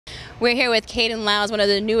We're here with Kayden Lyles, one of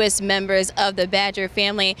the newest members of the Badger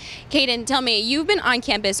family. Kayden, tell me, you've been on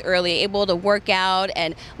campus early, able to work out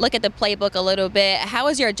and look at the playbook a little bit. How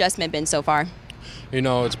has your adjustment been so far? You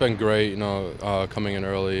know, it's been great, coming in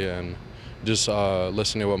early and just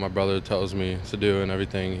listening to what my brother tells me to do and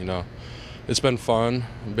everything, It's been fun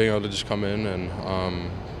being able to just come in and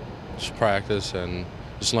just practice and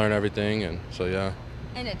just learn everything, and so, yeah.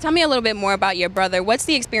 And tell me a little bit more about your brother. What's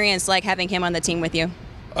the experience like having him on the team with you?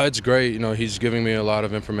 It's great. He's giving me a lot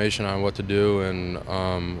of information on what to do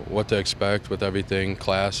and what to expect with everything,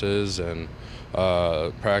 classes and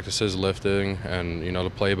practices, lifting, and, the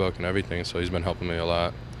playbook and everything. So he's been helping me a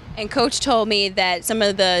lot. And Coach told me that some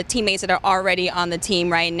of the teammates that are already on the team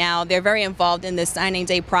right now, they're very involved in the signing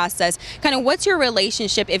day process. Kind of what's your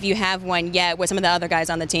relationship, if you have one yet, with some of the other guys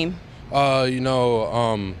on the team? I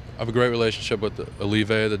have a great relationship with Olive,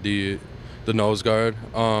 the nose guard.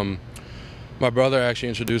 My brother actually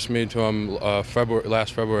introduced me to him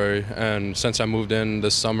last February, and since I moved in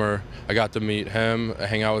this summer, I got to meet him,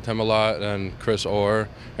 hang out with him a lot, and Chris Orr,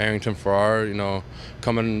 Arrington Farrar,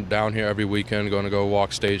 coming down here every weekend, going to go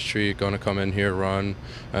walk State Street, going to come in here, run,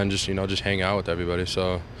 and just hang out with everybody.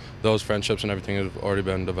 So those friendships and everything have already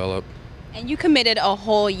been developed. And you committed a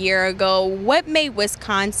whole year ago. What made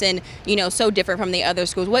Wisconsin, so different from the other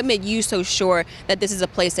schools? What made you so sure that this is a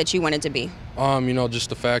place that you wanted to be? Just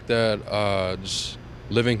the fact that just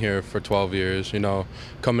living here for 12 years,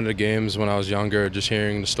 coming to games when I was younger, just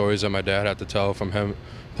hearing the stories that my dad had to tell from him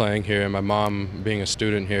playing here and my mom being a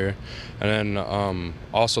student here. And then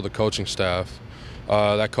also the coaching staff.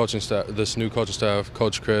 This new coaching staff,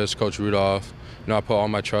 Coach Chris, Coach Rudolph, I put all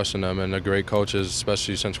my trust in them, and they're great coaches,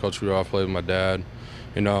 especially since Coach Rudolph played with my dad.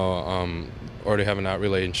 Already having that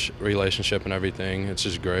relationship and everything, it's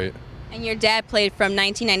just great. And your dad played from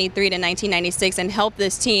 1993 to 1996 and helped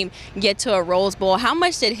this team get to a Rose Bowl. How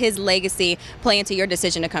much did his legacy play into your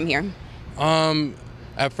decision to come here?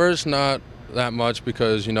 At first, not that much,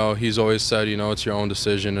 because he's always said it's your own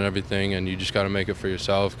decision and everything, and you just got to make it for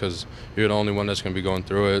yourself because you're the only one that's going to be going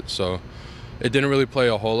through it. So it didn't really play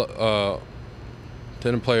a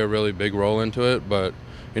really big role into it, but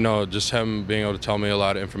just him being able to tell me a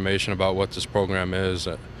lot of information about what this program is,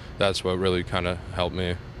 that's what really kind of helped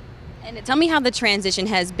me. And tell me how the transition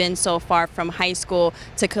has been so far from high school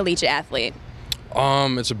to collegiate athlete.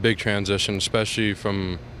 It's a big transition, especially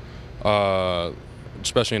from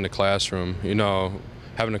especially in the classroom,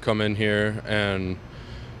 having to come in here and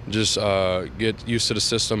just get used to the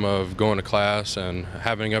system of going to class and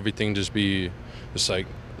having everything just be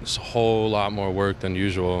it's a whole lot more work than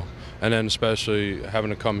usual. And then especially having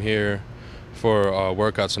to come here for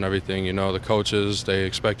workouts and everything, the coaches, they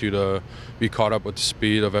expect you to be caught up with the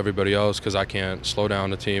speed of everybody else, because I can't slow down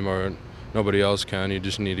the team or nobody else can. You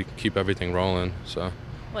just need to keep everything rolling. So.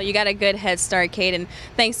 Well, you got a good head start, Kayden.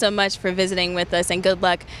 Thanks so much for visiting with us, and good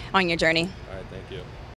luck on your journey. All right, thank you.